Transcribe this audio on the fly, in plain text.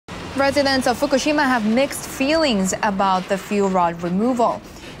Residents of Fukushima have mixed feelings about the fuel rod removal.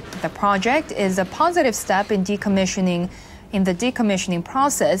 The project is a positive step in the decommissioning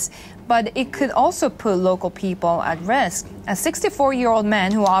process, but it could also put local people at risk. A 64-year-old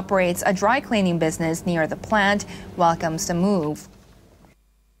man who operates a dry cleaning business near the plant welcomes the move.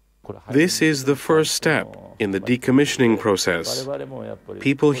 This is the first step in the decommissioning process.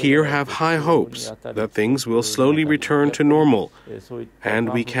 People here have high hopes that things will slowly return to normal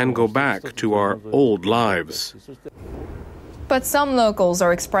and we can go back to our old lives. But some locals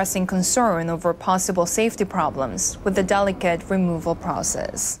are expressing concern over possible safety problems with the delicate removal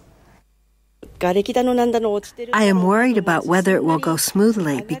process. I am worried about whether it will go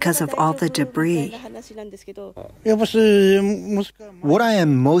smoothly because of all the debris. What I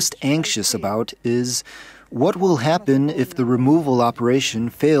am most anxious about is what will happen if the removal operation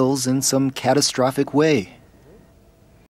fails in some catastrophic way.